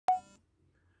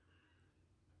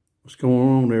What's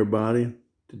going on, everybody?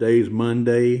 Today's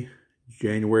Monday,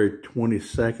 January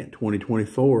 22nd,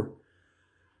 2024.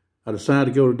 I decided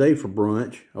to go today for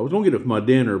brunch. I was going to get it for my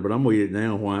dinner, but I'm going to eat it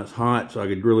now while it's hot so I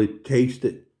could really taste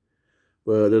it.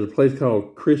 But there's a place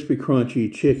called KRISPY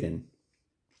CRUNChy Chicken.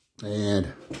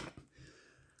 And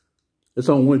it's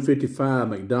on 155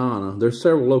 McDonough. There's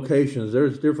several locations.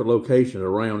 There's different locations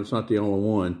around. It's not the only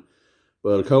one.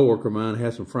 But a coworker of mine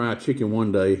had some fried chicken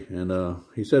one day, and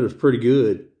he said it was pretty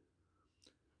good.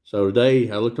 So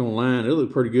today, I looked online. It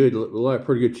looked pretty good. It looked like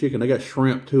pretty good chicken. They got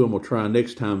shrimp, too. I'm going to try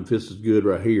next time if this is good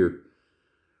right here.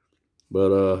 But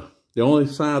the only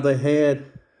side they had,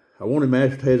 I wanted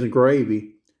mashed potatoes and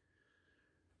gravy.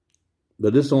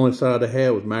 But this only side they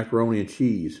had was macaroni and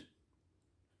cheese.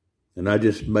 And I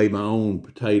just made my own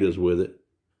potatoes with it.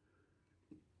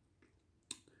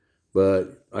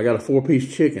 But I got a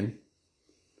 4-piece chicken.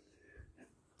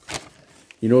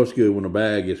 You know it's good when the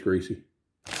bag gets greasy.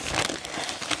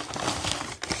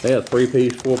 They had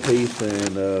 3-piece, 4-piece,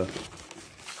 and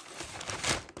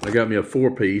they got me a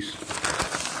 4-piece.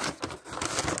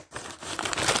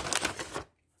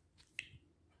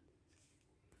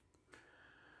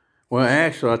 Well,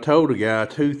 actually, I told the guy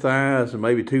 2 thighs and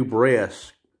maybe 2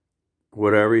 breasts,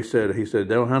 whatever. He said they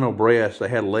don't have no breasts. They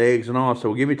had legs and all,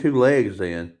 so give me 2 legs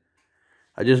then.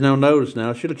 I just now noticed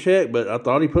now. I should have checked, but I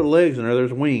thought he put legs in there.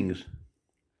 There's wings.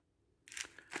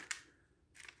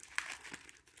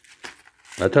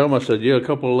 I told him, I said, yeah, a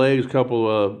couple of legs, a couple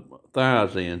of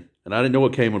thighs in. And I didn't know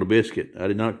what came with a biscuit. I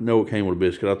did not know what came with a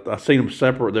biscuit. I seen them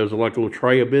separate. There was like a little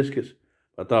tray of biscuits.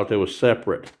 I thought they was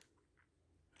separate.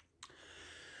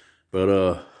 But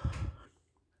I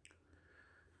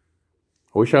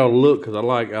wish I would look because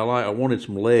I wanted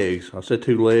some legs. I said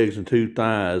 2 legs and 2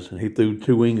 thighs, and he threw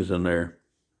 2 wings in there.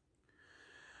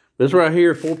 This right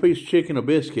here, 4-piece chicken, a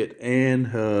biscuit,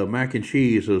 and mac and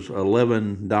cheese was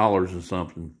 $11 and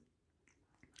something.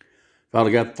 If I'd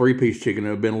have got the 3-piece chicken, it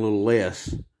would have been a little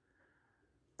less.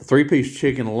 The 3-piece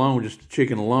chicken alone, just the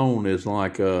chicken alone, is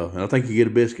like, and I think you get a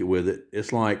biscuit with it.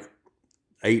 It's like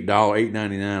 $8,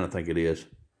 $8.99, I think it is.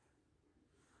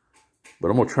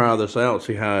 But I'm going to try this out,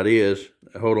 see how it is.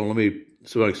 Hold on, let me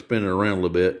see if I can spin it around a little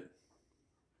bit.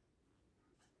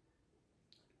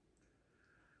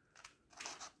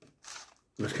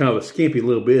 It's kind of a skimpy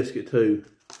little biscuit, too.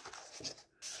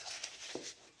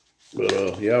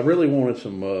 But, yeah, I really wanted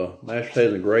some mashed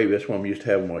potatoes and gravy. That's what I'm used to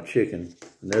having with my chicken.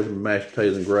 And there's my mashed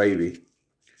potatoes and gravy.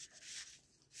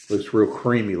 Looks real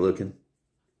creamy looking.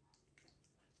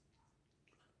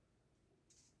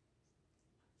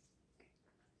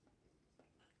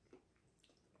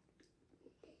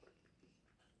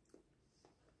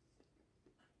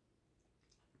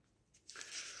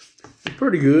 It's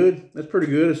pretty good. It's pretty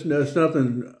good. It's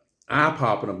nothing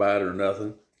eye-popping about it or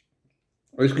nothing.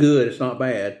 It's good. It's not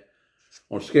bad.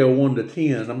 On a scale of 1 to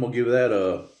 10, I'm going to give that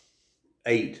a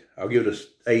 8. I'll give it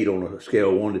a 8 on a scale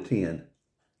of 1 to 10.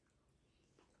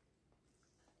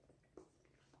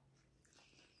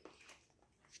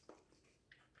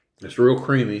 It's real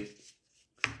creamy.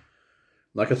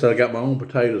 Like I said, I got my own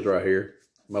potatoes right here.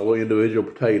 My little individual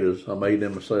potatoes. I made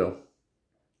them myself.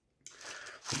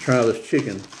 Let's try this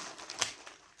chicken.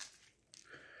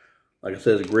 Like I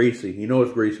said, it's greasy. You know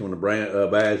it's greasy when the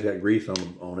bag's got grease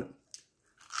on it.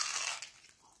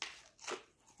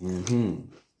 Mm-hmm.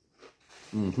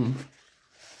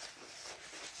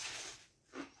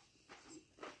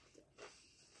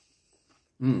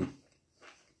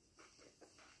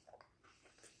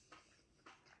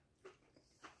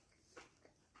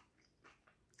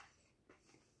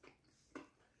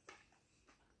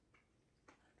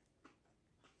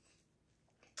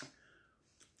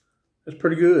 It's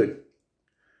pretty good.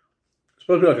 It's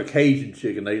supposed to be like a Cajun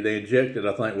chicken. They injected,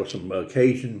 I think, with some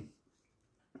Cajun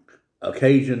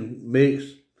mix.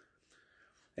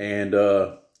 And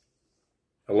I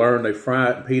learned they fry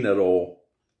it in peanut oil.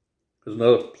 There's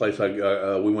another place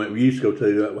we used to go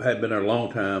to. I hadn't been there a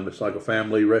long time. It's like a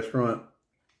family restaurant.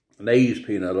 And they use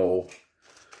peanut oil.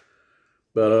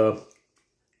 But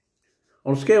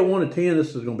on a scale of 1 to 10, this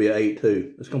is going to be an 8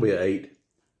 too. It's going to be an 8.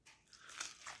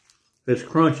 It's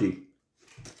crunchy.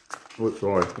 Oh,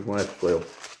 sorry. I'm going to have to fail.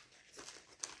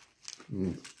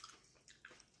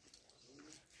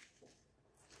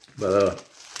 But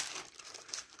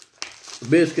the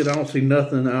biscuit, I don't see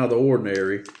nothing out of the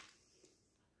ordinary.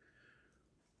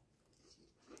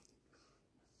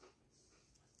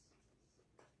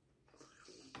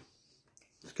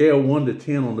 Scale 1 to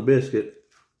 10 on the biscuit.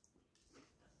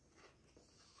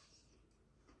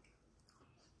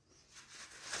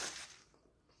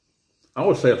 I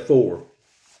would say a 4.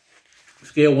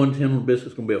 Scale 1 to 10 on the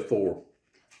biscuit's going to be a 4.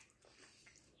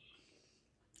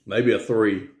 maybe a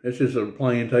 3. It's just a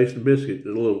plain tasting biscuit.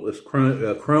 It's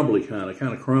crumbly kind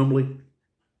of crumbly.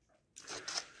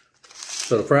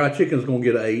 So the fried chicken's gonna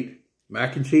get an 8.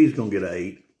 Mac and cheese is gonna get an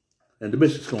 8, and the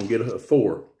biscuit's gonna get a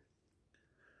 4.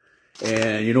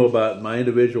 And you know about my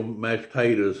individual mashed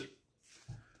potatoes.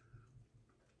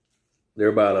 They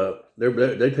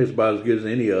taste about as good as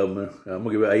any of them. I'm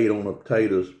gonna give it an 8 on the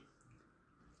potatoes.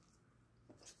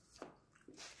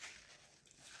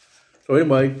 So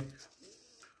anyway,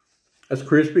 that's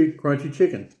KRISPY Crunchy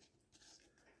Chicken.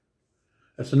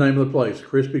 That's the name of the place,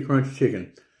 KRISPY Crunchy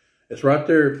Chicken. It's right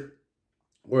there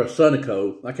where a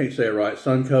Sunoco, I can't say it right,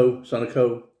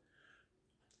 Sunoco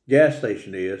gas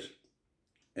station is.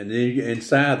 And then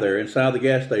inside the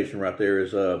gas station right there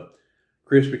is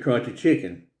KRISPY Crunchy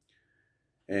Chicken.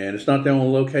 And it's not the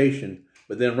only location.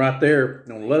 But then right there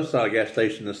on the left side of the gas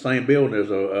station, the same building,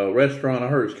 there's a restaurant I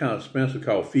heard it's kind of expensive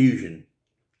called Fusion.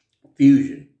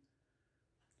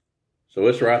 So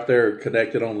it's right there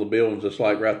connected on the buildings. It's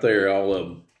like right there, all of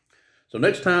them. So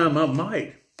next time I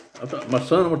might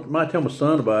tell my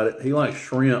son about it. He likes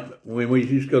shrimp. When we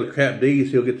used to go to Cap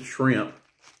D's, he'll get the shrimp.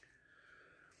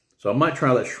 So I might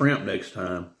try that shrimp next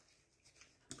time.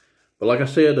 But like I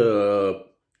said, 4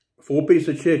 pieces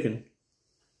of chicken.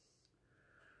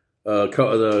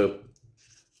 The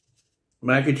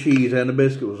mac and cheese and the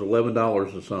biscuit was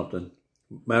 $11 or something.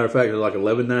 Matter of fact, it was like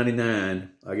 $11.99.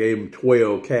 I gave him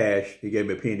 12 cash. He gave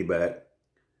me a penny back.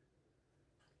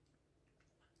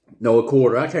 No, a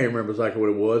quarter. I can't remember exactly what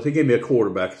it was. He gave me a quarter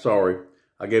back. Sorry.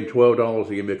 I gave him $12.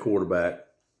 He gave me a quarter back.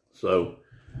 So,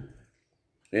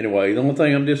 anyway, the only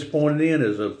thing I'm disappointed in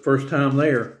is the first time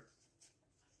there.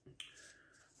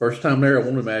 First time there, I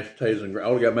wanted mashed potatoes and I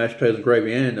only got mashed potatoes and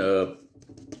gravy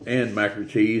and mac and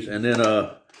cheese. And then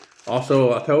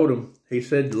also I told him, he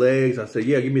said legs. I said,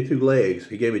 yeah, give me 2 legs.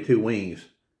 He gave me 2 wings,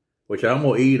 which I'm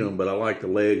going to eat them, but I like the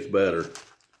legs better.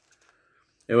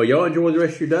 Anyway, y'all enjoy the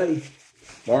rest of your day.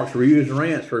 Mark's Reviews and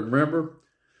Rants. Remember,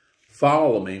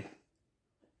 follow me.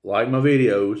 Like my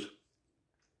videos.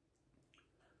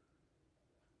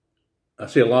 I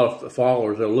see a lot of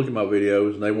followers that look at my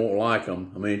videos and they won't like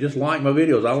them. I mean, just like my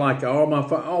videos. I like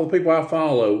all the people I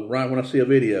follow right when I see a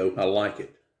video. I like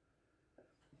it.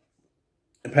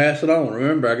 And pass it on.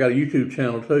 Remember, I got a YouTube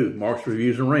channel too, Mark's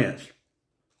Reviews and Rants.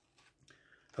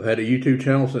 I've had a YouTube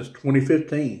channel since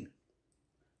 2015.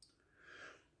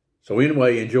 So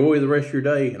anyway, enjoy the rest of your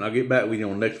day, and I'll get back with you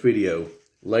on the next video.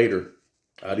 Later.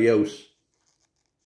 Adios.